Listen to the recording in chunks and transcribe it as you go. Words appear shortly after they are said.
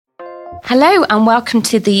Hello and welcome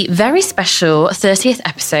to the very special 30th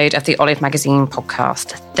episode of the Olive Magazine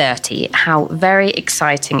podcast, 30. How very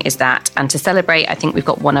exciting is that? And to celebrate, I think we've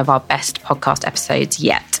got one of our best podcast episodes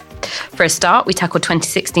yet. For a start, we tackled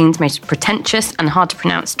 2016's most pretentious and hard to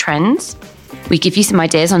pronounce trends. We give you some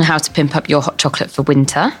ideas on how to pimp up your hot chocolate for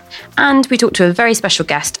winter. And we talk to a very special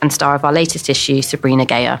guest and star of our latest issue, Sabrina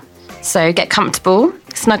Ghayour. So get comfortable,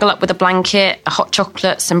 snuggle up with a blanket, a hot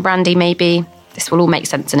chocolate, some brandy maybe. This will all make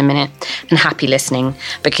sense in a minute. And happy listening,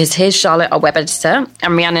 because here's Charlotte, our web editor,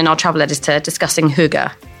 and Rhiannon, our travel editor, discussing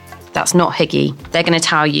hygge. That's not hygge. They're going to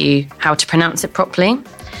tell you how to pronounce it properly,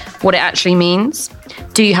 what it actually means.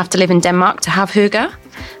 Do you have to live in Denmark to have hygge?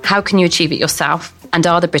 How can you achieve it yourself? And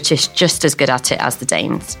are the British just as good at it as the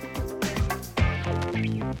Danes?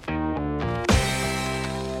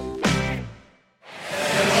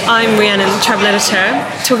 I'm Rhiannon, travel editor,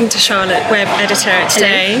 talking to Charlotte, web editor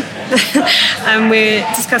today. And we're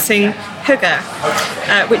discussing hygge,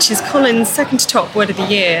 which is Colin's second to top word of the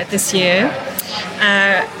year this year.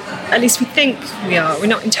 At least we think we are. We're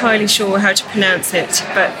not entirely sure how to pronounce it,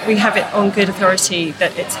 but we have it on good authority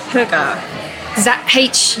that it's hygge. Is that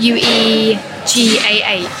Huegah?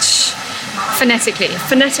 Phonetically?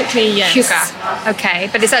 Phonetically, yes. Hygge. Okay,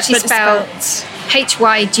 but it's actually spelled Hygge.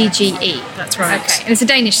 That's right. Okay, and it's a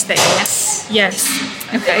Danish thing, yes? Yes.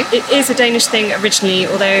 Okay. It is a Danish thing originally,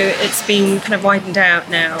 although it's been kind of widened out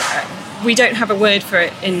now. We don't have a word for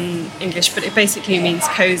it in English, but it basically means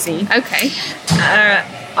cosy. Okay.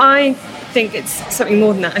 I think it's something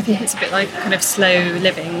more than that. I think it's a bit like kind of slow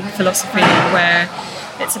living philosophy where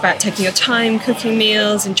it's about taking your time, cooking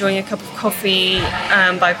meals, enjoying a cup of coffee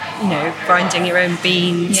by, grinding your own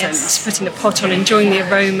beans and putting the pot on, enjoying the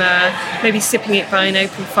aroma, maybe sipping it by an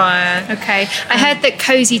open fire. Okay. I heard that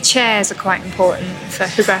cosy chairs are quite important for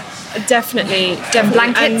hygge. Definitely.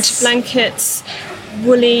 Blankets? And blankets,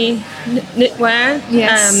 woolly knitwear.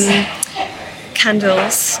 Yes.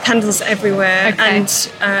 Candles everywhere, okay.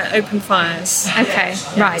 And open fires. Okay,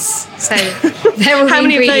 yes. Right. So there will be How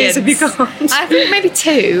many of ingredients. those have you got? I think maybe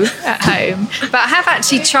 2 at home, but I have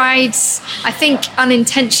actually tried. I think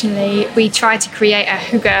unintentionally we tried to create a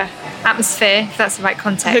hygge atmosphere, if that's the right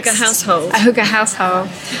context. A hygge household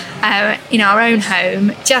in our own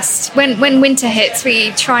home. Just when winter hits,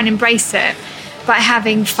 we try and embrace it by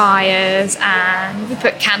having fires, and we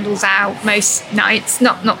put candles out most nights,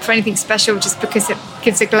 not for anything special, just because it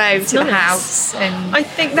gives a glow to the house. And I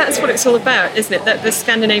think that's what it's all about, isn't it? That the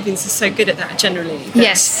Scandinavians are so good at that generally.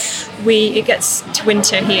 Yes. It gets to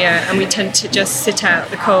winter here and we tend to just sit out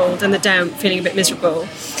the cold and the damp, feeling a bit miserable.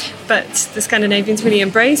 But the Scandinavians really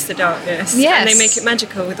embrace the darkness. Yes. And they make it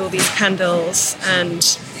magical with all these candles and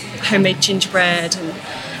homemade gingerbread and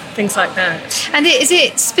things like that. And is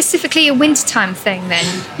it specifically a wintertime thing then?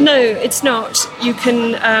 No, it's not. You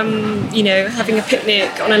can, having a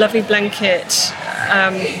picnic on a lovely blanket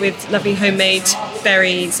with lovely homemade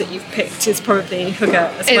berries that you've picked is probably hygge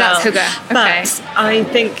as well. That's hygge, okay. But I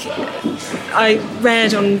think I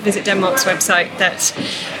read on Visit Denmark's website that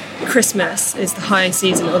Christmas is the high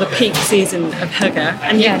season or the peak season of hygge,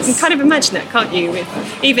 and you can kind of imagine that, can't you?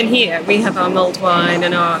 Even here we have our mulled wine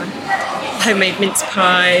and our homemade mince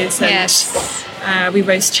pies, and we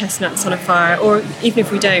roast chestnuts on a fire, or even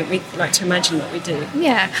if we don't, we like to imagine that we do.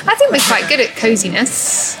 Yeah, I think we're quite good at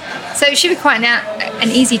coziness, so it should be quite an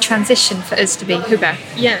easy transition for us to be hygge.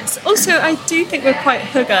 Yes, also I do think we're quite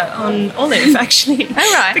hygge on Olive, actually.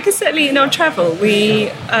 Oh, right. Because certainly in our travel we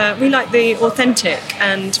like the authentic,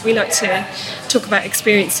 and we like to talk about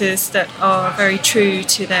experiences that are very true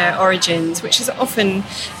to their origins, which is often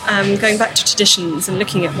going back to traditions and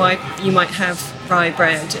looking at why you might have rye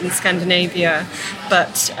bread in Scandinavia,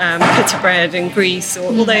 but pita bread in Greece, or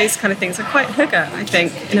all those kind of things are quite hygge, I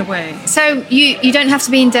think, in a way. So you don't have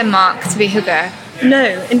to be in Denmark to be hygge?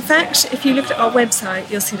 No, in fact, if you look at our website,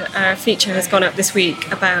 you'll see that our feature has gone up this week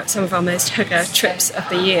about some of our most hygge trips of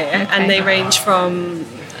the year, and they range from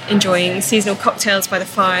enjoying seasonal cocktails by the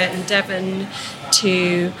fire in Devon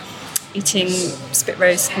to eating spit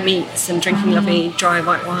roast meats and drinking lovely dry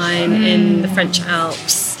white wine in the French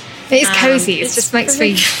Alps. It is cosy. It just makes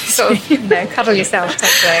me sort of, cuddle yourself type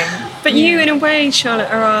thing. But you, in a way, Charlotte,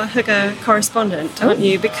 are our hygge correspondent, aren't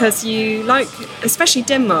you? Because you like, especially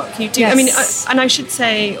Denmark, you do. Yes. I mean, and I should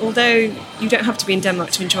say, although you don't have to be in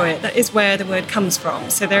Denmark to enjoy it, that is where the word comes from.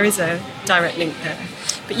 So there is a direct link there.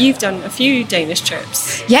 But you've done a few Danish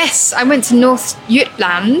trips. Yes, I went to North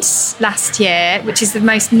Jutland last year, which is the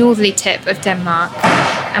most northerly tip of Denmark.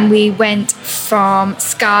 And we went from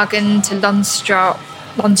Skagen to Lundstrup,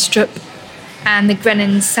 and the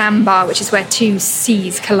Grenin Sandbar, which is where two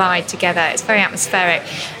seas collide together. It's very atmospheric.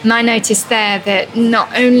 And I noticed there that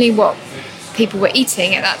not only what people were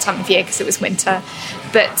eating at that time of year, because it was winter,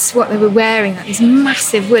 but what they were wearing, like these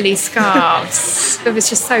massive woolly scarves. It was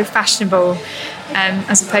just so fashionable,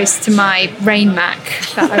 as opposed to my rain mac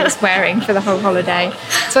that I was wearing for the whole holiday.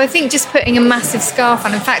 So I think just putting a massive scarf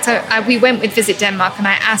on. In fact, we went with Visit Denmark, and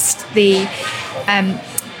I asked the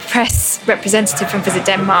press representative from Visit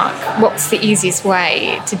Denmark what's the easiest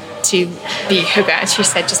way to be hygge, and she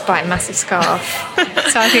said just buy a massive scarf.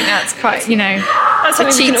 So I think that's quite, that's a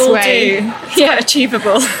what we cheap can all way. do. It's quite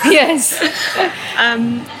achievable. Yes.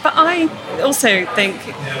 But I also think,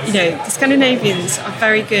 the Scandinavians are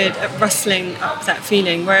very good at rustling up that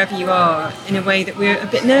feeling wherever you are, in a way that we're a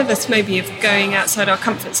bit nervous maybe of going outside our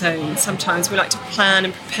comfort zone. Sometimes we like to plan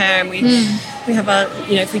and prepare, and we have our,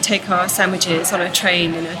 if we take our sandwiches on a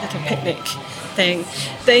train in a little picnic thing,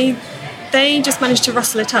 they just managed to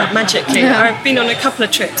rustle it up magically. Yeah. I've been on a couple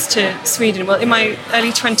of trips to Sweden. Well, in my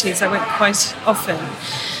early 20s, I went quite often.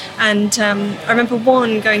 And I remember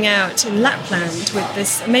one going out in Lapland with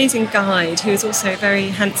this amazing guide who was also very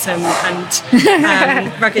handsome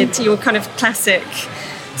and rugged, your kind of classic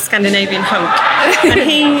Scandinavian hunk.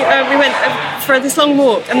 And we went for this long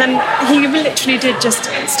walk, and then he literally did just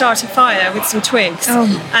start a fire with some twigs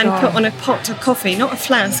put on a pot of coffee, not a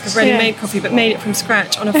flask of ready-made coffee, but made it from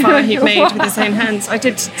scratch on a fire he'd made with his own hands. I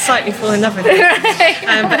did slightly fall in love with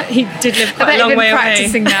him, but he did live quite a long way away.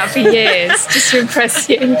 I've been practicing that for years just to impress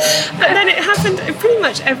you. But then it happened pretty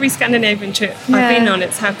much every Scandinavian trip I've been on.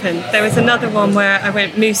 It's happened. There was another one where I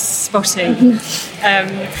went moose spotting,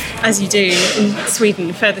 as you do in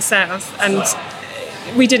Sweden, further south, and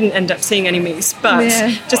we didn't end up seeing any moose, but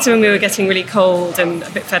just when we were getting really cold and a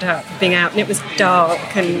bit fed up of being out, and it was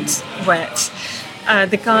dark and wet,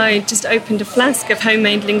 the guy just opened a flask of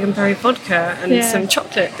homemade lingonberry vodka and some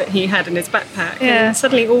chocolate that he had in his backpack, and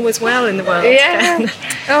suddenly all was well in the world again.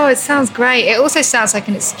 Oh, it sounds great. It also sounds like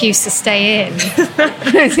an excuse to stay in.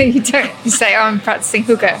 You say, I'm practicing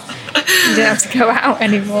hygge. You don't have to go out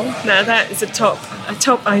anymore. No, that is a top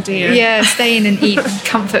idea. Yeah, stay in and eat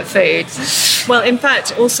comfort food. Well, in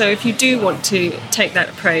fact, also, if you do want to take that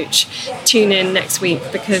approach, tune in next week,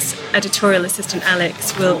 because editorial assistant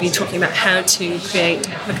Alex will be talking about how to create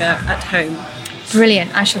hygge at home.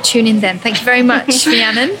 Brilliant. I shall tune in then. Thank you very much,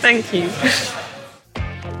 Rhiannon. Thank you.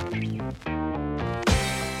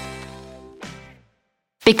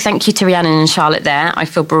 Big thank you to Rhiannon and Charlotte there. I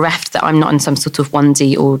feel bereft that I'm not in some sort of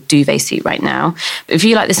onesie or duvet suit right now. But if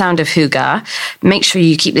you like the sound of hygge, make sure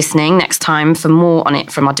you keep listening next time for more on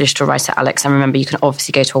it from our digital writer Alex. And remember, you can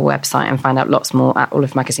obviously go to our website and find out lots more at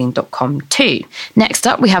olivemagazine.com too. Next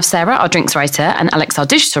up, we have Sarah, our drinks writer, and Alex, our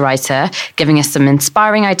digital writer, giving us some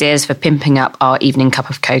inspiring ideas for pimping up our evening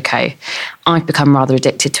cup of cocoa. I've become rather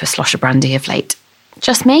addicted to a slosh of brandy of late.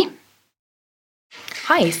 Just me?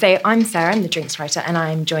 Hi, so I'm Sarah, I'm the drinks writer, and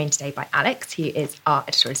I'm joined today by Alex, who is our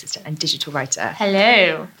editorial assistant and digital writer.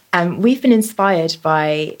 Hello. We've been inspired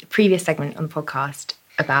by a previous segment on the podcast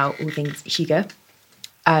about all things hygge.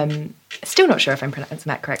 Still not sure if I'm pronouncing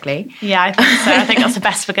that correctly. Yeah, I think so. I think that's the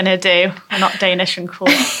best we're going to do. We're not Danish and cool.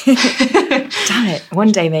 Damn it,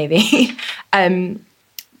 one day maybe.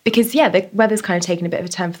 Because, the weather's kind of taken a bit of a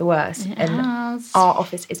turn for the worse. And our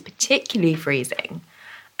office is particularly freezing.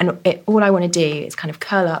 And all I want to do is kind of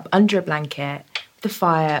curl up under a blanket with a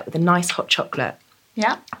fire with a nice hot chocolate.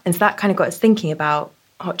 Yeah. And so that kind of got us thinking about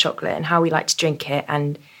hot chocolate and how we like to drink it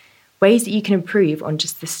and ways that you can improve on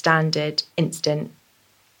just the standard instant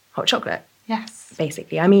hot chocolate. Yes.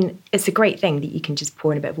 Basically. I mean, it's a great thing that you can just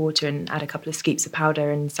pour in a bit of water and add a couple of scoops of powder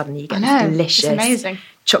and suddenly you get this delicious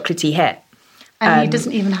chocolatey hit. And it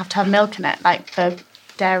doesn't even have to have milk in it, like for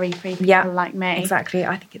dairy-free people like me. Exactly.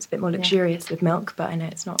 I think it's a bit more luxurious with milk, but I know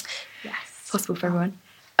it's not possible for everyone.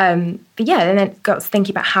 And then it got us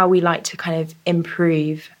thinking about how we like to kind of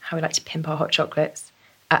improve, how we like to pimp our hot chocolates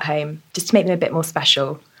at home, just to make them a bit more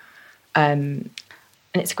special. And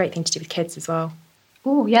it's a great thing to do with kids as well.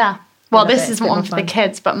 Oh, yeah. Well, this isn't one for the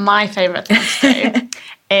kids, but my favourite thing to do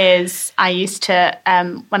is I used to,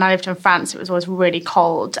 when I lived in France, it was always really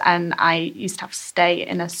cold and I used to have to stay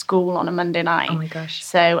in a school on a Monday night. Oh my gosh.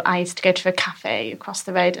 So I used to go to a cafe across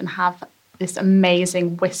the road and have this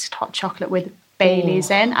amazing whisked hot chocolate with Baileys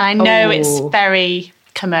in. And I know it's very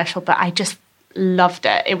commercial, but I just loved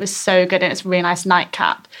it. It was so good and it's a really nice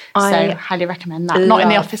nightcap. So highly recommend that. Not in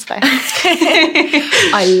the office though.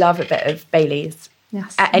 I love a bit of Baileys.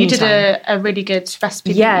 Yes, you did a really good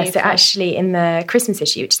recipe. Yeah, so actually in the Christmas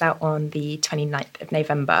issue, which is out on the 29th of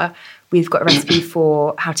November, we've got a recipe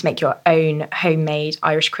for how to make your own homemade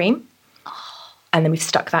Irish cream. and then we've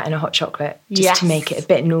stuck that in a hot chocolate just to make it a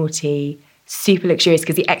bit naughty, super luxurious,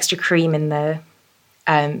 because the extra cream in the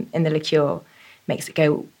liqueur makes it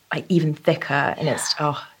go like even thicker, and it's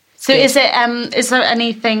So is there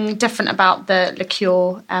anything different about the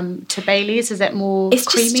liqueur to Bailey's? Is it more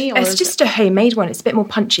creamy? It's just a homemade one. It's a bit more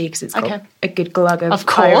punchy because it's got a good glug of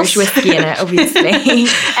course. Irish whiskey in it, obviously.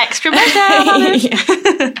 Extra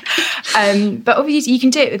measure. But obviously you can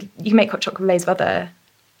do it. You can make hot chocolate with loads of other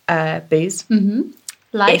booze. Mm-hmm.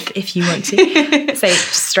 Like? If you want to. So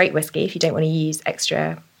just straight whiskey if you don't want to use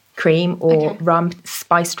extra cream, or rum,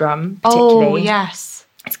 spiced rum particularly. Oh, yes.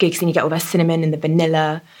 It's good because then you get all that cinnamon and the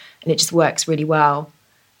vanilla, and it just works really well.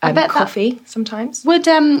 I bet coffee sometimes. Would,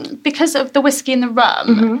 because of the whiskey and the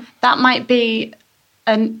rum, that might be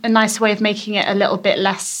a nice way of making it a little bit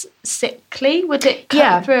less sickly. Would it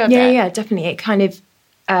cut through a bit? Yeah, definitely. It kind of,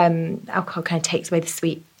 alcohol kind of takes away the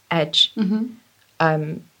sweet edge.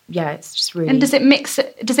 It's just really... And does it mix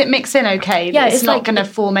in okay? Yeah, it's not going to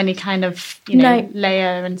form any kind of,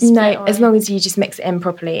 layer and split? No, as long as you just mix it in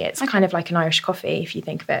properly. It's kind of like an Irish coffee, if you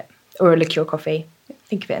think of it, or a liqueur coffee.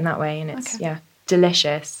 Think of it in that way, and it's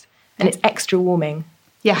delicious, and it's extra warming.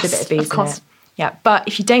 Yes, with a bit of booze of course. in it. Yeah, but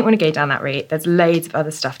if you don't want to go down that route, there's loads of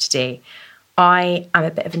other stuff to do. I am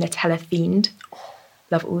a bit of a Nutella fiend.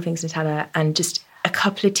 Love all things Nutella, and just a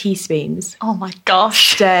couple of teaspoons. Oh my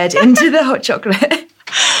gosh! Stirred into the hot chocolate.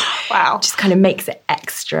 Wow! Just kind of makes it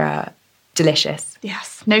extra delicious.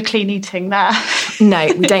 Yes. No clean eating there. No,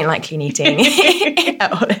 we don't like clean eating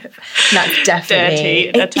at Olive. That's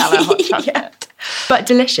definitely dirty Nutella hot chocolate. But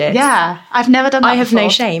delicious. Yeah, I've never done that I have before. no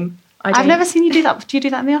shame. I've never seen you do that. Do you do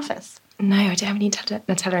that in the office? No, I don't have any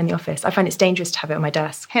Nutella in the office. I find it's dangerous to have it on my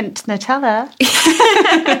desk. Hint, Nutella.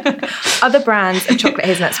 Other brands of chocolate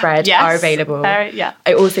hazelnut spread are available. I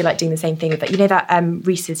also like doing the same thing with that. You know that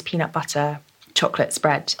Reese's peanut butter chocolate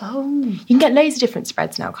spread? Oh. You can get loads of different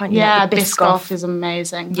spreads now, can't you? Yeah, like Biscoff is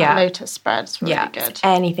amazing. Yeah. That Lotus spread's really good.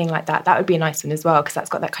 Anything like that. That would be a nice one as well, because that's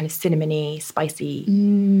got that kind of cinnamony, spicy...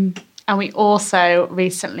 And we also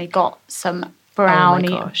recently got some brownie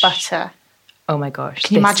butter. Oh my gosh.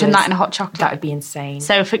 Can you imagine that in a hot chocolate? That would be insane.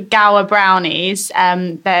 So for Ghayour Brownies,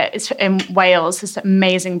 it's in Wales, it's an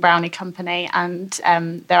amazing brownie company, and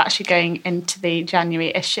they're actually going into the January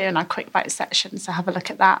issue in our Quick Bite section, so have a look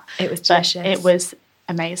at that. It was delicious. It was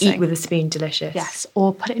amazing. Eat with a spoon, delicious. Yes,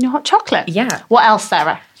 or put it in your hot chocolate. Yeah. What else,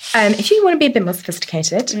 Sarah? If you want to be a bit more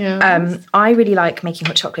sophisticated, I really like making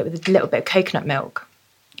hot chocolate with a little bit of coconut milk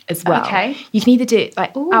as well. Okay. You can either do it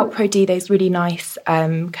like Outpro do those really nice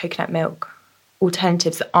coconut milk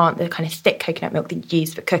alternatives that aren't the kind of thick coconut milk that you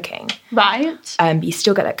use for cooking. Right. But you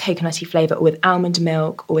still get that coconutty flavour, or with almond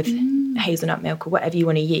milk or with hazelnut milk or whatever you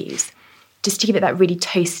want to use, just to give it that really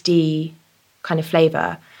toasty kind of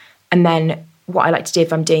flavour. And then what I like to do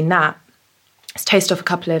if I'm doing that is toast off a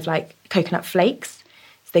couple of like coconut flakes,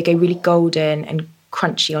 so they go really golden and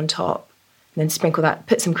crunchy on top, and then sprinkle that,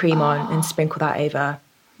 put some cream on and sprinkle that over.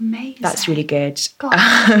 Amazing. That's really good.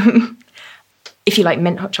 If you like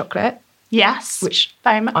mint hot chocolate, yes, which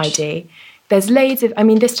very much I do. There's loads of,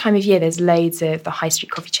 this time of year, there's loads of the high street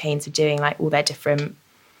coffee chains are doing like all their different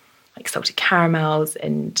like salted caramels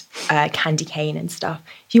and candy cane and stuff.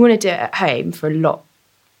 If you want to do it at home for a lot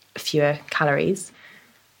fewer calories,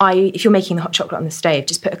 if you're making the hot chocolate on the stove,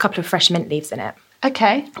 just put a couple of fresh mint leaves in it.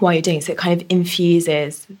 Okay. While you're doing it, so it kind of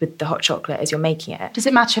infuses with the hot chocolate as you're making it. Does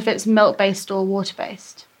it matter if it's milk-based or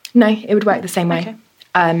water-based? No, it would work the same way. Okay.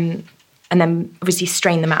 And then obviously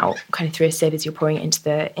strain them out kind of through a sieve as you're pouring it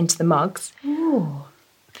into the mugs. Ooh.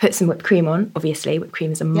 Put some whipped cream on, obviously. Whipped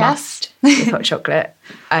cream is a must with hot chocolate.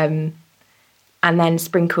 And then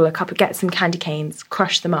get some candy canes,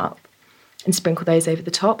 crush them up and sprinkle those over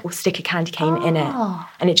the top, or stick a candy cane in it.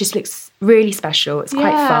 And it just looks really special. It's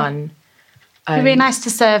quite fun. It'd be really nice to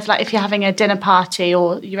serve, like if you're having a dinner party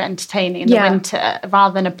or you're entertaining in the winter,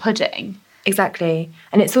 rather than a pudding. Exactly.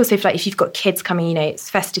 And it's also if you've got kids coming, it's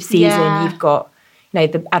festive season, you've got,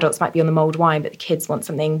 the adults might be on the mulled wine, but the kids want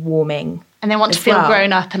something warming. And they want to feel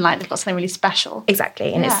grown up and like they've got something really special.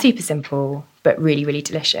 Exactly. And it's super simple, but really, really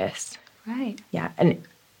delicious. Right. Yeah. And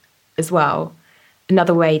as well,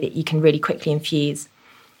 another way that you can really quickly infuse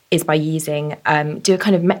is by using, do a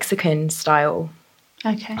kind of Mexican style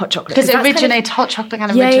hot chocolate. Because hot chocolate kind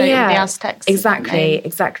of originated with the Aztecs.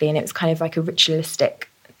 Exactly. And it was kind of like a ritualistic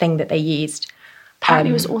thing that they used. Apparently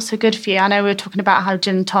it was also good for you. I know we were talking about how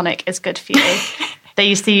gin and tonic is good for you. They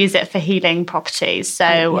used to use it for healing properties. So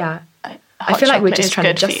I feel like we're just trying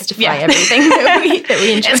to justify everything that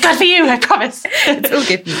we enjoy. It's good for you, I promise. It's all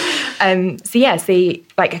good for you. So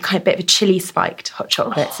like a kind of bit of a chili spiked hot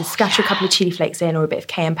chocolate. So scatter a couple of chili flakes in, or a bit of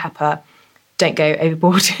cayenne pepper. Don't go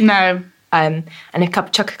overboard. No. and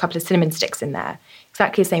chuck a couple of cinnamon sticks in there,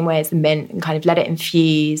 exactly the same way as the mint, and kind of let it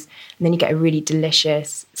infuse, and then you get a really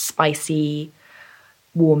delicious, spicy,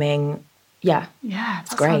 warming. Yeah,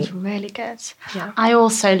 that great. Sounds really good. Yeah. I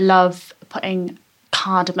also love putting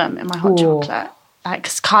cardamom in my hot chocolate.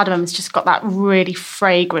 Because cardamom's just got that really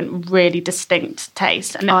fragrant, really distinct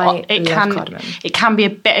taste, and it can be a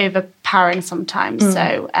bit overpowering sometimes.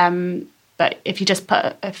 So, but if you just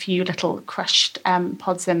put a few little crushed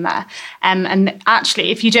pods in there, and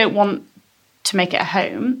actually, if you don't want to make it at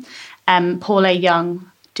home, Paul A.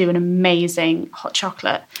 Young do an amazing hot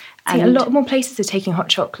chocolate. A lot more places are taking hot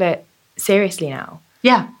chocolate seriously now.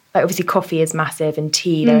 Yeah. Like obviously coffee is massive, and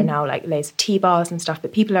tea, there are now like loads of tea bars and stuff,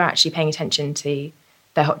 but people are actually paying attention to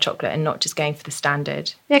their hot chocolate and not just going for the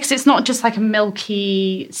standard. Yeah, because it's not just like a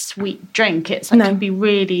milky sweet drink. It can be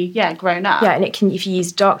really, grown up. Yeah, and it can, if you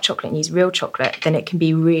use dark chocolate and use real chocolate, then it can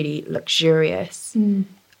be really luxurious,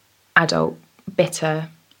 adult, bitter.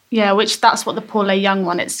 Yeah, that's what the Paul A. Young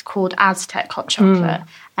one, it's called Aztec hot chocolate,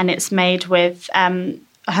 and it's made with 100%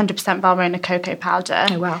 Valrhona cocoa powder.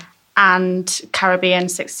 Oh, wow. And Caribbean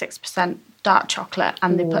 66% dark chocolate,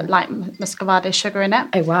 and they put light muscovado sugar in it.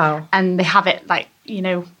 Oh, wow. And they have it like,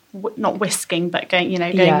 not whisking, but going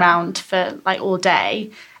round for like all day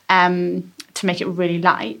to make it really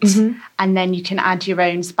light. And then you can add your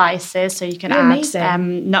own spices. So you can add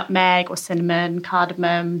nutmeg or cinnamon,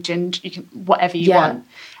 cardamom, ginger, you can whatever you want.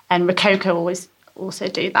 And Rococo always also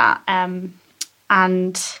do that.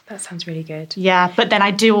 And that sounds really good. Yeah, but then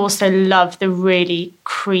I do also love the really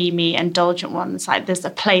creamy, indulgent ones. Like there's a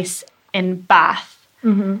place in Bath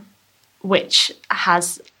which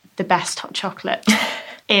has the best hot chocolate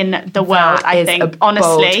in the world, I think.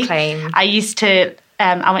 Honestly, I used to,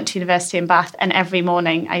 I went to university in Bath, and every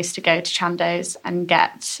morning I used to go to Chando's and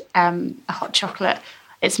get a hot chocolate.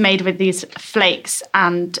 It's made with these flakes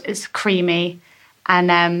and it's creamy.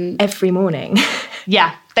 And every morning?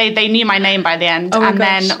 Yeah, they knew my name by the end. Oh, and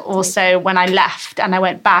then also when I left and I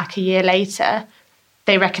went back a year later,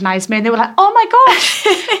 they recognised me and they were like, oh my gosh.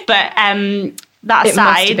 But that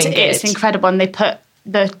aside, it's incredible. And they put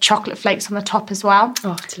the chocolate flakes on the top as well.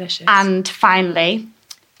 Oh, delicious. And finally,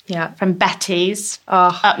 from Betty's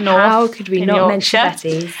up north. How could we not mention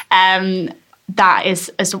Betty's? That is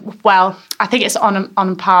as well, I think it's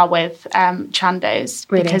on par with Chando's,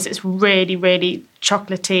 because it's really, really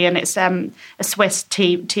chocolatey, and it's a Swiss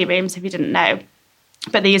tea rooms, if you didn't know.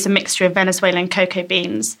 But they use a mixture of Venezuelan cocoa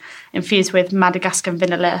beans infused with Madagascar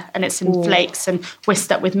vanilla, and it's in flakes and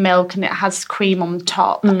whisked up with milk, and it has cream on the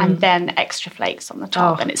top and then extra flakes on the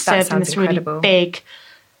top. And it's served in this really big,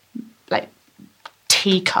 like,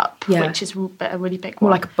 teacup, which is a really big one.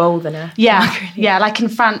 More like a bowl than a... Yeah, like in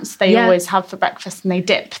France, they always have for breakfast, and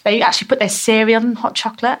they actually put their cereal in hot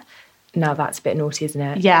chocolate. Now that's a bit naughty, isn't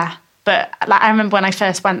it? Yeah, but like, I remember when I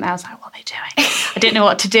first went there, I was like, what are they doing? I didn't know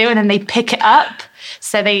what to do, and then they pick it up.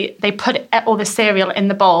 So they put all the cereal in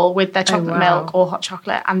the bowl with their chocolate milk or hot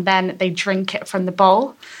chocolate, and then they drink it from the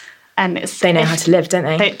bowl. And they know how to live, don't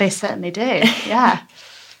they? They certainly do, yeah.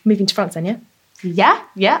 Moving to France then, yeah?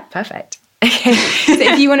 Yeah. Perfect. Okay, so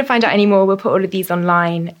if you want to find out any more, we'll put all of these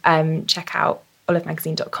online. Check out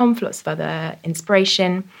olivemagazine.com for lots of other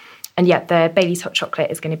inspiration. And the Bailey's hot chocolate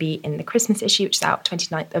is going to be in the Christmas issue, which is out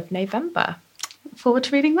 29th of November. Look forward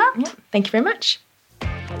to reading that. Yeah, thank you very much.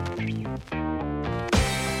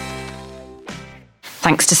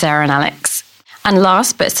 Thanks to Sarah and Alex. And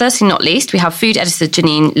last, but certainly not least, we have food editor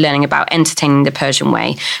Janine learning about entertaining the Persian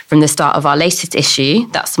way from the start of our latest issue.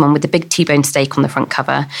 That's the one with the big T-bone steak on the front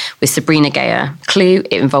cover with Sabrina Ghayour. Clue,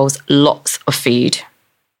 it involves lots of food.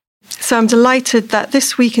 So I'm delighted that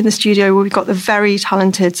this week in the studio we've got the very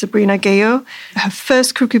talented Sabrina Ghayour. Her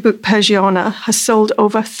first cookery book, Persiana, has sold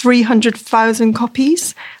over 300,000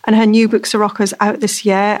 copies, and her new book, Sirocco, is out this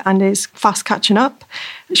year and is fast catching up.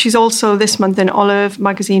 She's also this month in Olive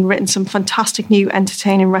magazine written some fantastic new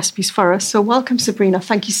entertaining recipes for us. So welcome, Sabrina.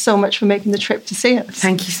 Thank you so much for making the trip to see us.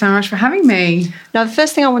 Thank you so much for having me. Now, the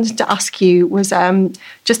first thing I wanted to ask you was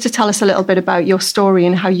just to tell us a little bit about your story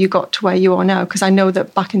and how you got to where you are now, because I know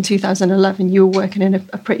that back in 2011 you were working in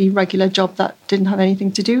a pretty regular job that didn't have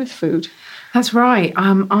anything to do with food. That's right.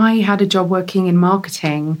 I had a job working in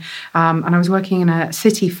marketing, and I was working in a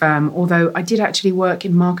city firm, although I did actually work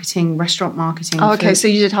in marketing, restaurant marketing. Oh, okay, so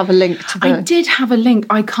you did have a link to the... I did have a link.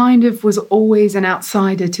 I kind of was always an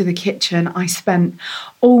outsider to the kitchen. I spent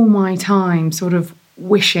all my time sort of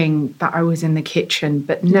wishing that I was in the kitchen,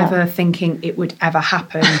 but never thinking it would ever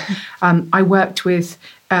happen. I worked with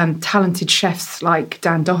talented chefs like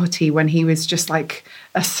Dan Doherty when he was just like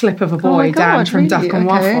a slip of a boy down from Duck and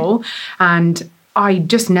Waffle. And I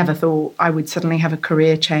just never thought I would suddenly have a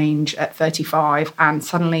career change at 35 and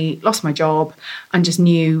suddenly lost my job and just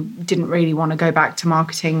didn't really want to go back to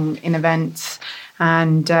marketing in events,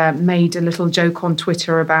 and made a little joke on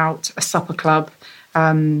Twitter about a supper club.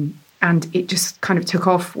 And it just kind of took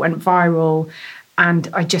off, went viral. And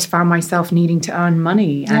I just found myself needing to earn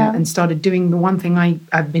money and started doing the one thing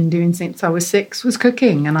I've been doing since I was 6, was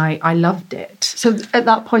cooking. And I loved it. So at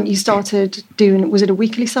that point you started doing, was it a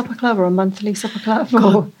weekly supper club or a monthly supper club?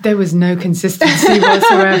 God, there was no consistency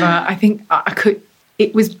whatsoever. I think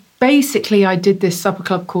it was basically, I did this supper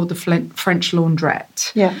club called the French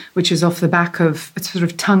Laundrette, which was off the back of a sort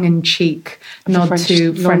of tongue-in-cheek nod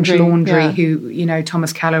to French Laundry, who,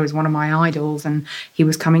 Thomas Keller was one of my idols, and he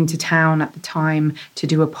was coming to town at the time to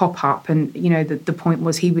do a pop-up, and, the point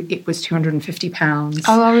was it was £250.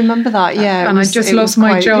 Oh, I remember that, And I just lost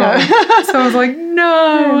my job. So I was like,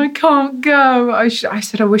 no, I can't go. I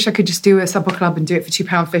said, I wish I could just do a supper club and do it for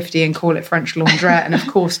 £2.50 and call it French Laundrette. And of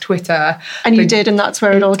course, Twitter. And you did, and that's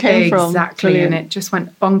where it all came from. Exactly. Brilliant. And it just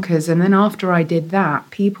went bonkers. And then after I did that,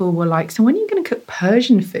 people were like, so when are you going to cook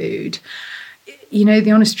Persian food?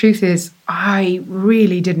 The honest truth is, I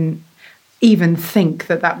really didn't even think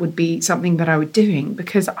that would be something that I was doing,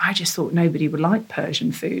 because I just thought nobody would like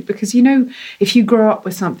Persian food, because if you grow up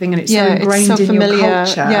with something and it's so ingrained in your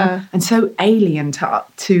culture and so alien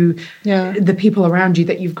to the people around you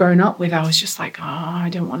that you've grown up with, I was just like, I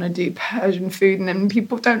don't want to do Persian food, and then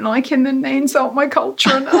people don't like it and then they insult my culture,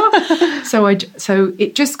 and so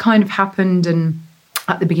it just kind of happened. And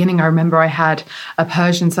at the beginning, I remember I had a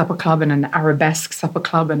Persian supper club and an Arabesque supper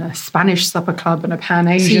club and a Spanish supper club and a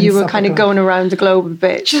Pan-Asian supper club. So you were kind of going around the globe a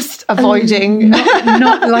bit, just avoiding.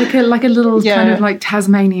 Not like a little kind of like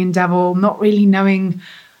Tasmanian devil, not really knowing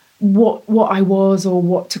what I was or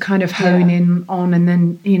what to kind of hone in on. And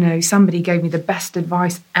then, somebody gave me the best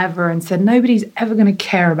advice ever and said, nobody's ever going to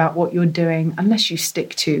care about what you're doing unless you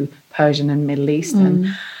stick to Persian and Middle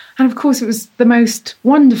Eastern. And of course, it was the most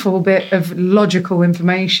wonderful bit of logical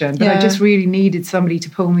information, but I just really needed somebody to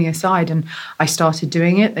pull me aside. And I started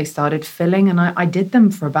doing it. They started filling, and I did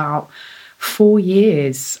them for about 4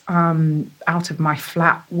 years out of my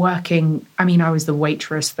flat working. I mean, I was the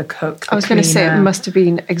waitress, the cook. I was going to say, it must have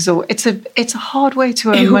been exhausting. It's a hard way to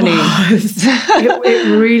earn money.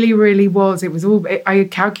 It really, really was. It was all. I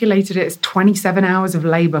calculated it as 27 hours of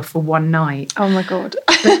labour for one night. Oh my God!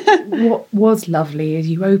 But what was lovely is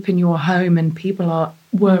you open your home and people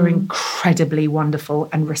were incredibly wonderful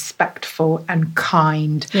and respectful and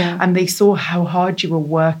kind. And they saw how hard you were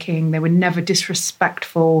working. They were never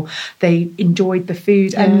disrespectful. They enjoyed the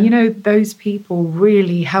food. And, those people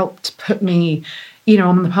really helped put me,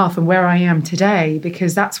 on the path of where I am today,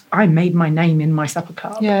 because I made my name in my supper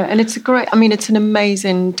club. Yeah, and it's an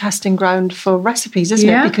amazing testing ground for recipes, isn't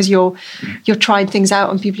it? Because you're trying things out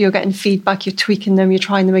on people, you're getting feedback, you're tweaking them, you're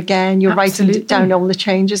trying them again, you're writing down all the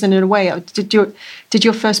changes. And in a way, did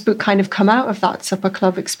your first book kind of come out of that supper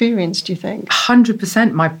club experience, do you think?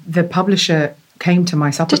 100%. The publisher came to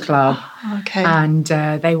my supper club and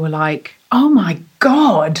they were like, oh my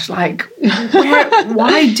God, like,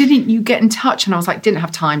 why didn't you get in touch? And I was like, didn't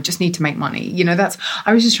have time, just need to make money.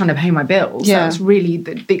 I was just trying to pay my bills. That was really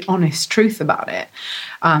the honest truth about it.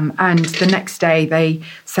 And the next day they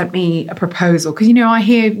sent me a proposal. Because, I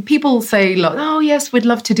hear people say, look, oh yes, we'd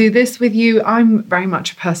love to do this with you. I'm very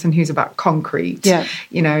much a person who's about concrete.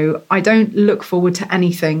 I don't look forward to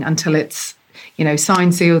anything until it's,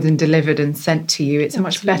 signed, sealed and delivered and sent to you. It's a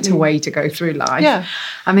much better way to go through life.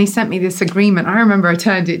 And they sent me this agreement. I remember I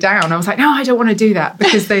turned it down. I was like, no, I don't want to do that,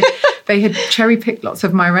 because they had cherry-picked lots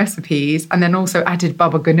of my recipes and then also added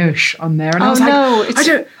baba ganoush on there. And I was like,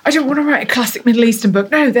 I don't want to write a classic Middle Eastern book.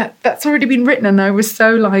 No, that's already been written. And I was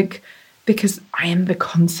so like, because I am the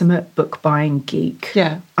consummate book buying geek.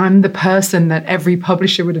 I'm the person that every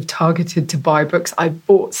publisher would have targeted to buy books. I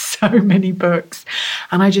bought so many books.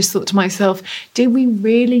 And I just thought to myself, did we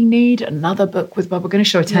really need another book with baba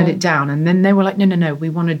ganoush? So I turned it down. And then they were like, no,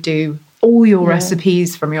 we want to do all your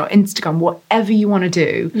recipes from your Instagram, whatever you want to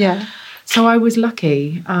do. So I was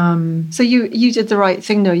lucky. So you did the right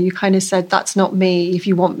thing, though. You kind of said, that's not me. If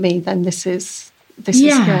you want me, then this is...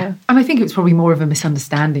 And I think it was probably more of a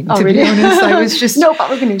misunderstanding, to really? be honest. I was just... No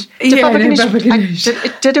baba ganoush.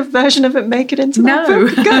 Did a version of it make it into that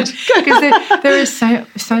book? Good. Because there are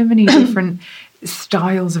so many different...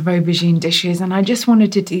 styles of aubergine dishes, and I just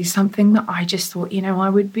wanted to do something that I just thought, I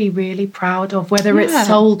would be really proud of, whether it's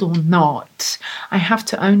sold or not. I have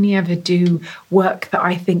to only ever do work that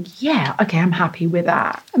I think, I'm happy with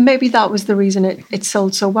that. And maybe that was the reason it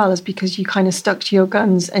sold so well, is because you kind of stuck to your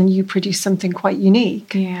guns and you produced something quite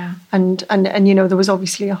unique. Yeah. And there was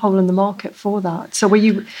obviously a hole in the market for that. So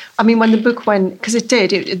when the book went, because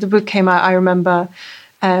the book came out, I remember,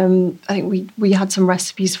 I think we had some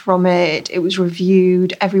recipes from it. It was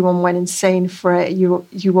reviewed. Everyone went insane for it. You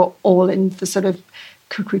were all in the sort of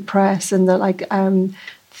cookery press and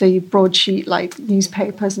the broadsheet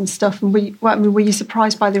newspapers and stuff. And were you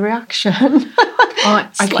surprised by the reaction? I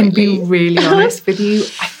can be really honest with you.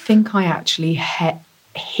 I think I actually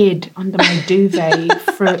hid under my duvet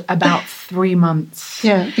for about 3 months.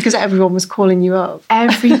 Yeah, because everyone was calling you up.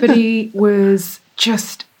 Everybody was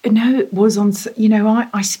just. No, it was on,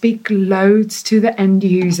 I speak loads to the end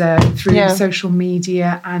user through social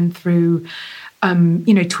media and through,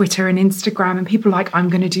 Twitter and Instagram, and people are like, I'm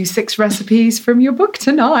going to do 6 recipes from your book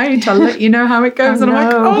tonight. I'll let you know how it goes. And I'm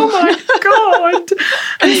like, oh my God.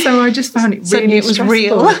 And so I just found it really it was stressful.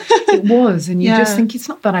 Real. It was. And you just think, it's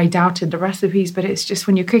not that I doubted the recipes, but it's just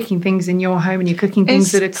when you're cooking things in your home and you're cooking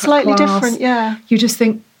things that are slightly different, you just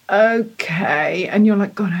think, okay, and you're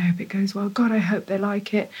like, God, I hope it goes well. God, I hope they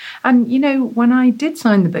like it. And when I did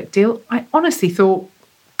sign the book deal, I honestly thought,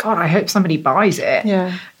 God, I hope somebody buys it.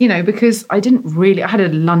 Yeah, because I had a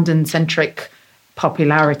London-centric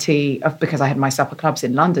popularity because I had my supper clubs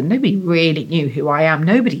in London. Nobody really knew who I am.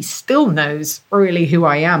 Nobody still knows really who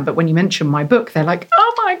I am. But when you mention my book, they're like,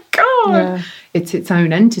 oh my God, it's its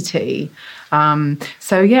own entity.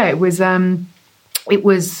 It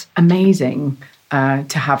was amazing.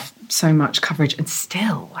 To have so much coverage, and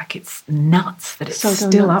still, it's nuts that it's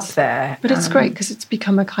still up there. But it's great because it's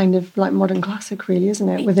become a kind of modern classic, really, isn't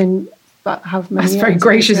it? Within how many That's years? very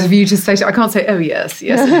gracious of you to say. I can't say, oh yes,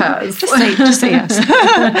 it has. just say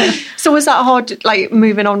yes. So was that hard,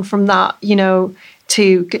 moving on from that,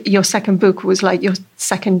 to your second book was your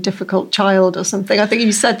second difficult child or something? I think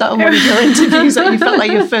you said that in one of your interviews, that you felt like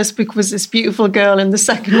your first book was this beautiful girl and the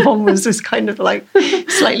second one was this kind of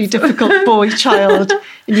slightly difficult boy child,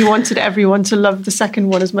 and you wanted everyone to love the second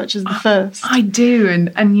one as much as the first. I do,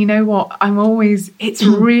 and you know what? It's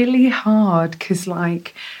really hard because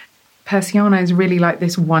Persiana is really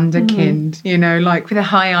this wonderkind, with a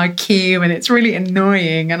high IQ, and it's really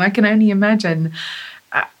annoying, and I can only imagine.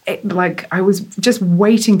 I was just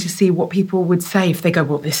waiting to see what people would say if they go,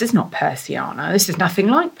 well, this is not Persiana. This is nothing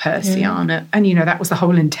like Persiana. And, that was the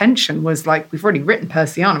whole intention, was we've already written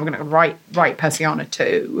Persiana. We're going to write Persiana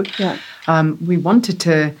too. Yeah.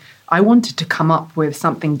 I wanted to come up with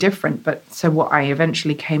something different. But so what I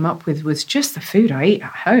eventually came up with was just the food I eat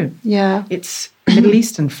at home. Yeah. It's Middle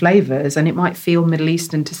Eastern flavours, and it might feel Middle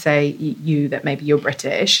Eastern to say that maybe you're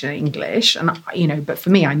British and English, and but for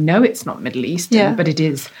me, I know it's not Middle Eastern, but it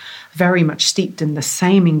is very much steeped in the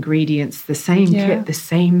same ingredients, the same kit, the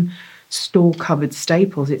same store-cupboard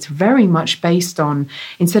staples. It's very much based on,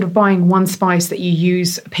 instead of buying one spice that you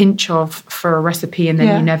use a pinch of for a recipe and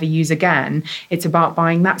then you never use again, it's about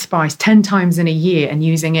buying that spice 10 times in a year and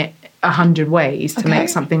using it 100 ways to make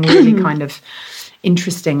something really kind of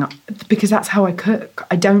interesting, because that's how I cook.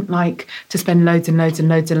 I don't like to spend loads and loads and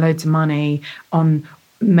loads and loads of money on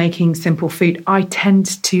making simple food. I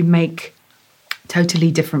tend to make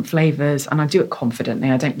totally different flavors, and I do it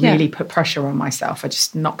confidently. I don't really put pressure on myself. I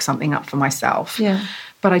just knock something up for myself. Yeah.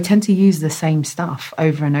 But I tend to use the same stuff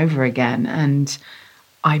over and over again, and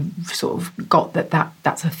I sort of got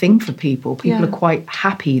that's a thing for people. People are quite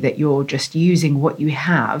happy that you're just using what you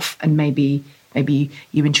have, and maybe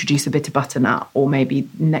you introduce a bit of butternut, or maybe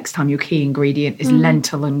next time your key ingredient is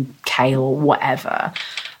lentil and kale or whatever.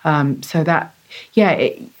 So that,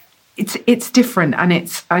 it's different, and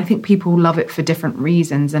I think people love it for different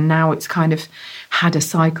reasons. And now it's kind of had a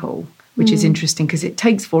cycle, which is interesting, because it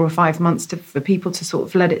takes 4 or 5 months for people to sort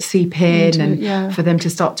of let it seep in and for them to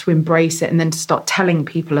start to embrace it and then to start telling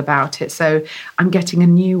people about it. So I'm getting a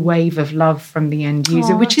new wave of love from the end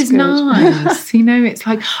user, which is nice. It's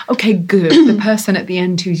like, okay, good. The person at the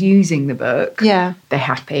end who's using the book, they're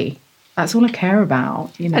happy. That's all I care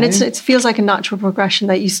about, And it feels like a natural progression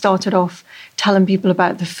that you started off telling people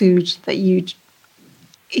about the food that you'd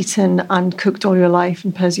eaten and cooked all your life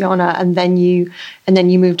in Persiana, and then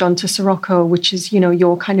you moved on to Sirocco, which is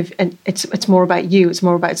your kind of, it's more about you, it's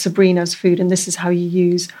more about Sabrina's food, and this is how you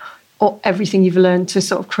use everything you've learned to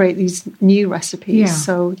sort of create these new recipes.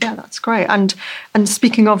 So that's great. And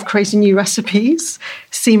speaking of creating new recipes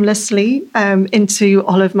seamlessly into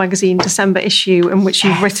Olive Magazine December issue, in which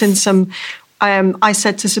you've written some I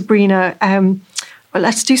said to Sabrina, well,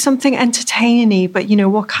 let's do something entertaining, but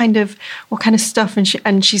what kind of stuff?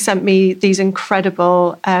 And she sent me these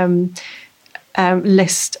incredible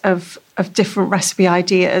list of different recipe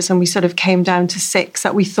ideas, and we sort of came down to 6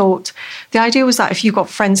 that we thought. The idea was that if you've got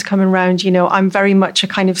friends coming around, I'm very much a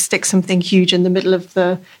kind of stick something huge in the middle of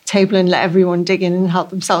the table and let everyone dig in and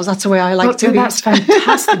help themselves. That's the way I like to eat. That's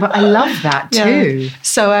fantastic, but I love that too.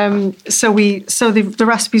 So the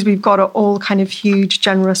recipes we've got are all kind of huge,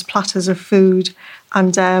 generous platters of food,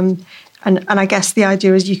 and I guess the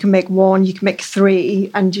idea is you can make 1, you can make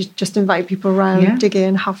 3, and you just invite people around, dig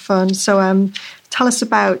in, have fun. So tell us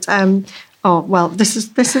about.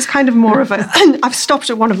 This is kind of more of a. I've stopped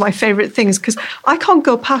at one of my favourite things because I can't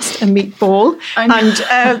go past a meatball,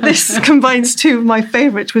 and this combines 2 of my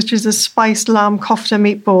favourites, which is a spiced lamb kofta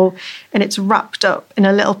meatball, and it's wrapped up in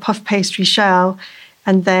a little puff pastry shell,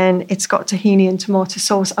 and then it's got tahini and tomato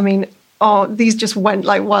sauce. I mean, these just went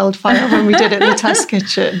like wildfire when we did it in the test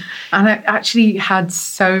kitchen. And I actually had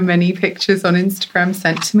so many pictures on Instagram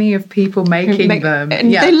sent to me of people making them.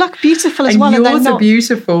 And they look beautiful as well. And yours are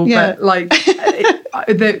beautiful, but like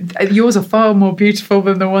yours are far more beautiful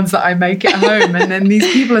than the ones that I make at home. And then these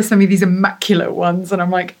people are sending me these immaculate ones. And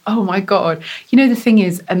I'm like, oh my God. The thing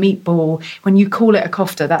is, a meatball, when you call it a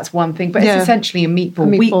kofta, that's one thing. But it's essentially a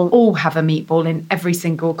meatball. We all have a meatball in every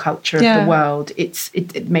single culture of the world.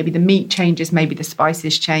 It maybe the meat changes, maybe the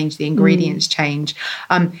spices change, the ingredients change.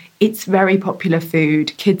 It's very popular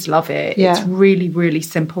food. Kids love it. Yeah. It's really, really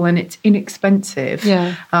simple and it's inexpensive.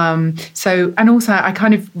 Yeah. And also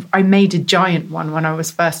I made a giant one when I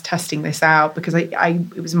was first testing this out because it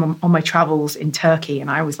was on my travels in Turkey,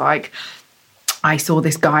 and I was like, I saw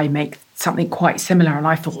this guy make something quite similar, and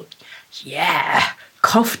I thought, yeah,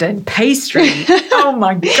 kofta and pastry. Oh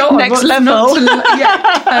my God. Next level.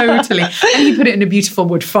 Yeah, totally. And he put it in a beautiful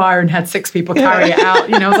wood fire and had 6 people carry it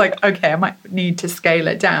out. I was like, okay, I might need to scale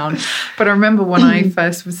it down. But I remember when I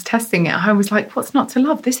first was testing it, I was like, what's not to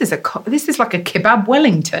love? This is like a kebab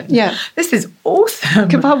Wellington. Yeah. This is awesome.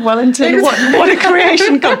 Kebab Wellington. What a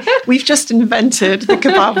creation. God, we've just invented the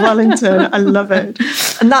kebab Wellington. I love it.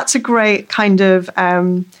 And that's a great kind of,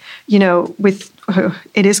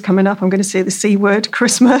 it is coming up. I'm going to say the C word,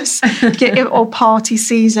 Christmas, or party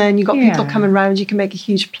season. You've got people coming around. You can make a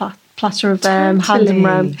huge platter of them, hand them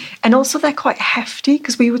around. And also they're quite hefty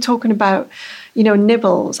because we were talking about,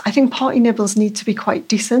 nibbles. I think party nibbles need to be quite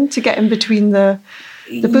decent to get in between the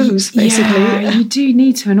booze, basically. Yeah, you do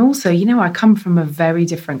need to. And also, I come from a very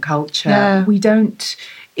different culture. Yeah. We don't...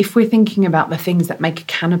 If we're thinking about the things that make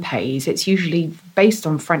canapes, it's usually based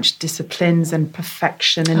on French disciplines and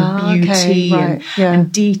perfection and beauty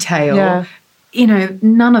and detail. Yeah.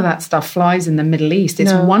 None of that stuff flies in the Middle East.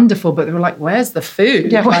 It's wonderful, but they were like, where's the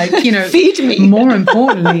food? Yeah. Feed me. More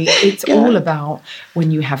importantly, it's all about, when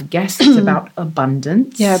you have guests, it's about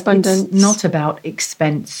abundance. Yeah, abundance. It's not about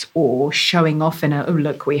expense or showing off in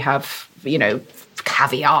look, we have,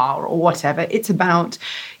 caviar or whatever. It's about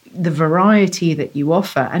the variety that you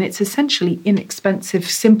offer, and it's essentially inexpensive,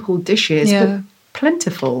 simple dishes, but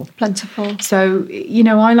plentiful. So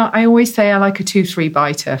I always say I like a 2-3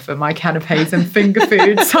 biter for my canapes and finger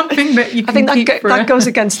food, something that you can that goes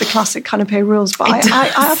against the classic canapé rules, but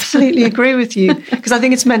I absolutely agree with you, because I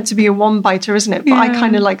think it's meant to be a 1-biter, isn't it? But I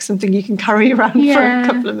kind of like something you can carry around for a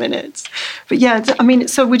couple of minutes. But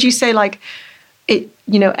so would you say it,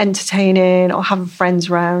 entertaining or having friends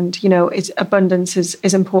around, abundance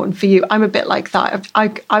is important for you? I'm a bit like that.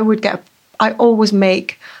 I always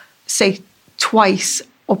make, say, twice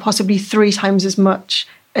or possibly 3 times as much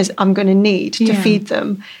as I'm going to need to feed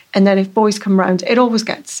them. And then if boys come around, it always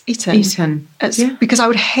gets eaten. Because I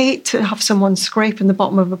would hate to have someone scrape in the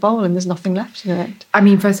bottom of a bowl and there's nothing left in it. I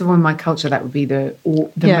mean, first of all, in my culture, that would be the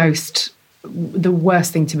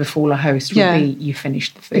worst thing to befall a host would be you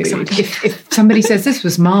finish the food. Exactly. If somebody says this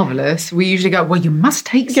was marvellous, we usually go, well, you must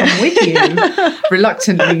take some with you,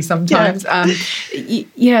 reluctantly sometimes.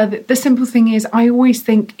 The simple thing is, I always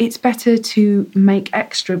think it's better to make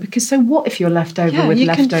extra, because so what if you're left over with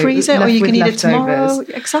leftovers? You can freeze it or you can eat it tomorrow.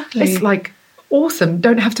 Exactly. It's like, awesome,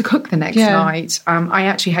 don't have to cook the next night. I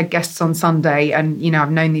actually had guests on Sunday, and I've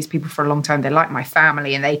known these people for a long time. They're like my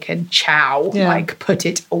family, and they can put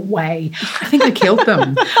it away. I think I killed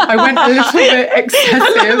them. I went a little bit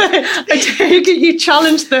excessive. I did. You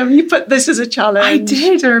challenged them. You put this as a challenge. I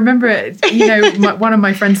did. I remember it. One of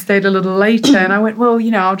my friends stayed a little later, and I went, well, we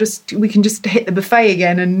can just hit the buffet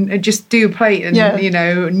again and just do a plate and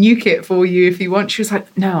nuke it for you if you want. She was like,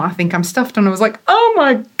 no, I think I'm stuffed. And I was like, oh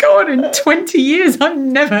my God, in 20 years I've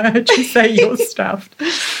never heard you say you're stuffed.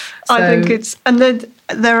 So. I think it's, and then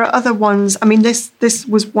there are other ones. I mean, this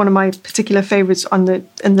was one of my particular favourites in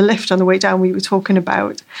the lift on the way down. We were talking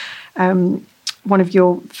about one of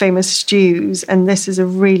your famous stews, and this is a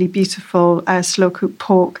really beautiful slow cooked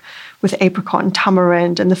pork with apricot and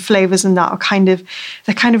tamarind, and the flavours in that are kind of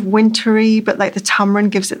wintry, but like the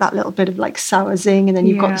tamarind gives it that little bit of like sour zing, and then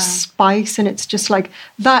you've got the spice, and it's just like,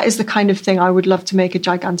 that is the kind of thing I would love to make a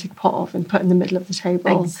gigantic pot of and put in the middle of the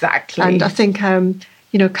table. Exactly. And I think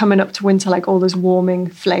coming up to winter, like all those warming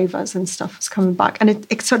flavours and stuff is coming back, and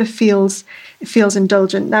it sort of feels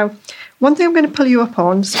indulgent. Now, one thing I'm going to pull you up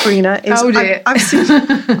on, Sabrina, is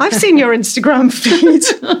I've seen your Instagram feed.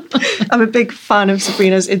 I'm a big fan of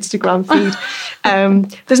Sabrina's Instagram feed.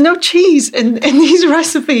 There's no cheese in these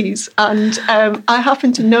recipes, and I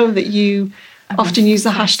happen to know that you often use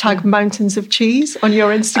the hashtag mountains of cheese on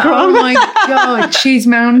your Instagram. Oh my God, cheese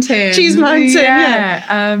mountain. Cheese mountain,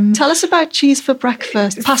 yeah. Tell us about cheese for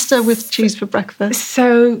breakfast, pasta with cheese for breakfast.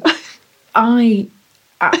 So I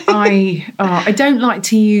don't like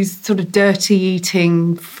to use sort of dirty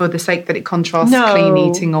eating for the sake that it contrasts clean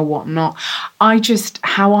eating or whatnot.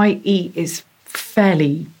 How I eat is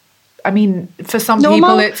fairly, I mean, for some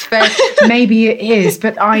people it's fair, maybe it is,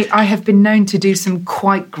 but I have been known to do some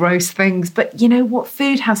quite gross things. But you know what?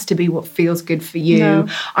 Food has to be what feels good for you. No.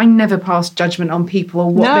 I never pass judgment on people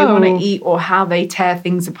or what they want to eat or how they tear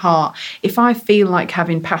things apart. If I feel like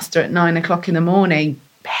having pasta at 9 o'clock in the morning,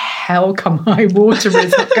 hell come high water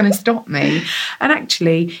is not going to stop me. And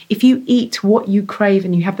actually, if you eat what you crave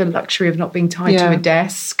and you have the luxury of not being tied to a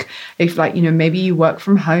desk, if maybe you work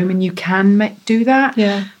from home and you can do that,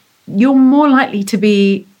 you're more likely to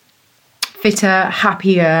be fitter,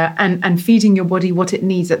 happier, and feeding your body what it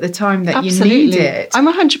needs at the time that you need it. I'm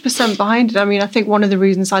 100% behind it. I mean, I think one of the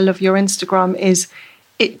reasons I love your Instagram is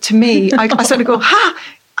it, to me, I sort of go,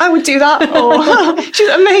 I would do that, or she's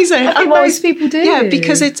amazing. I think most people do. Yeah,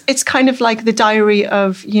 because it's kind of like the diary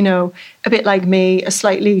of, a bit like me, a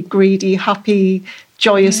slightly greedy, happy,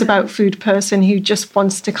 joyous about food person who just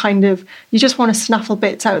wants to you just want to snaffle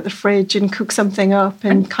bits out of the fridge and cook something up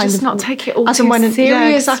and kind just of not take it all as too and when seriously.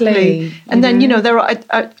 Yeah, exactly. And then there are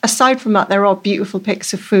aside from that, there are beautiful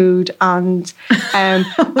pics of food, and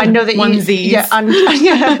I know that onesies.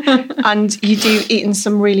 And you do eat in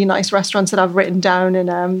some really nice restaurants that I've written down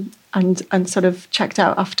and sort of checked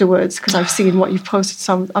out afterwards because I've seen what you've posted.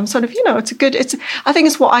 So I'm sort of, I think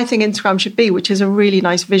it's what I think Instagram should be, which is a really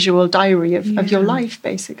nice visual diary of your life,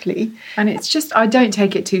 basically. And it's just, I don't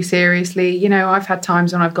take it too seriously. I've had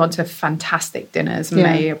times when I've gone to fantastic dinners and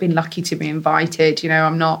I've been lucky to be invited.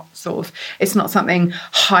 I'm not it's not something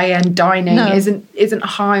high-end dining. Isn't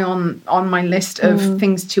high on my list of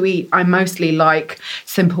things to eat. I mostly like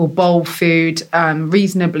simple bowl food,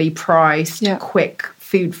 reasonably priced, quick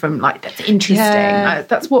food from that's interesting.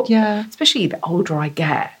 That's what, especially the older I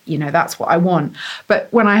get, that's what I want. But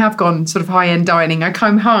when I have gone sort of high-end dining, I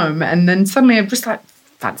come home and then suddenly I'm just like,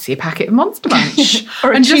 fancy a packet of Monster Munch.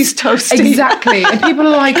 Or a cheese toastie. Exactly. And people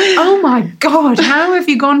are like, oh my God, how have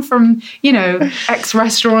you gone from, X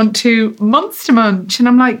restaurant to Monster Munch? And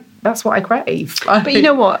I'm like, that's what I crave. But you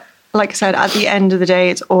know what? Like I said, at the end of the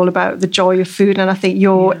day, it's all about the joy of food. And I think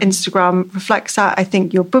your Instagram reflects that. I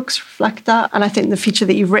think your books reflect that. And I think the feature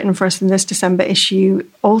that you've written for us in this December issue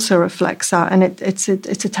also reflects that. And it's a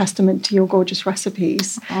testament to your gorgeous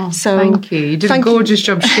recipes. Oh, so thank you. You did a gorgeous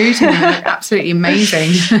job shooting. They look absolutely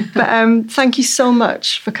amazing. But thank you so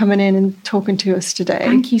much for coming in and talking to us today.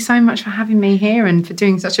 Thank you so much for having me here and for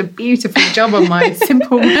doing such a beautiful job on my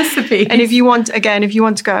simple recipes. And if you want to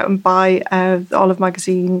go out and buy the Olive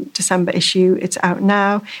Magazine December issue, it's out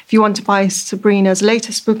now. If you want to buy Sabrina's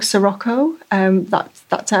latest book, Sirocco,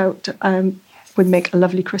 that's out, would make a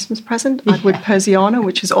lovely Christmas present, as would Persiana,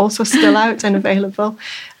 which is also still out and available.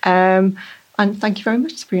 And thank you very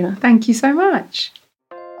much, Sabrina. Thank you so much.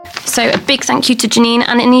 So a big thank you to Janine,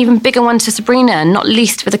 and an even bigger one to Sabrina, not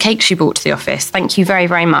least for the cake she brought to the office. Thank you very,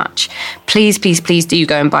 very much. Please, please, please do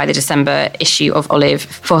go and buy the December issue of Olive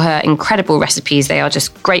for her incredible recipes. They are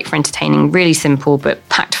just great for entertaining, really simple, but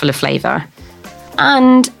packed full of flavour.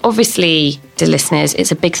 And obviously, dear listeners,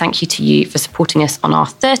 it's a big thank you to you for supporting us on our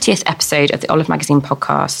 30th episode of the Olive Magazine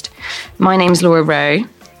podcast. My name's Laura Rowe.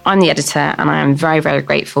 I'm the editor, and I am very, very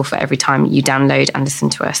grateful for every time you download and listen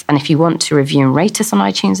to us. And if you want to review and rate us on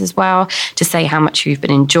iTunes as well, to say how much you've been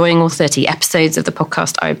enjoying all 30 episodes of the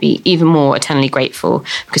podcast, I would be even more eternally grateful,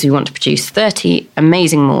 because we want to produce 30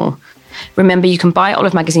 amazing more. Remember, you can buy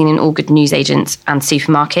Olive Magazine in all good newsagents and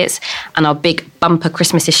supermarkets. And our big bumper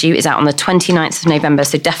Christmas issue is out on the 29th of November,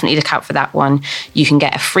 so definitely look out for that one. You can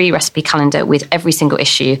get a free recipe calendar with every single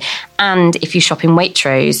issue. And if you shop in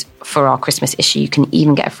Waitrose for our Christmas issue, you can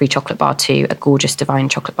even get a free chocolate bar too, a gorgeous divine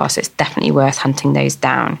chocolate bar. So it's definitely worth hunting those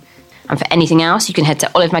down. And for anything else, you can head to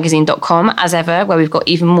olivemagazine.com as ever, where we've got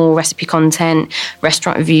even more recipe content,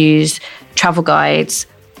 restaurant reviews, travel guides,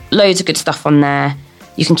 loads of good stuff on there.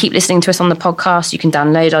 You can keep listening to us on the podcast. You can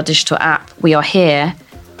download our digital app. We are here,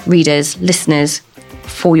 readers, listeners,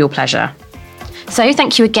 for your pleasure. So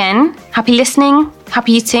thank you again. Happy listening,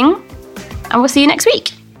 happy eating, and we'll see you next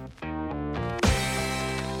week.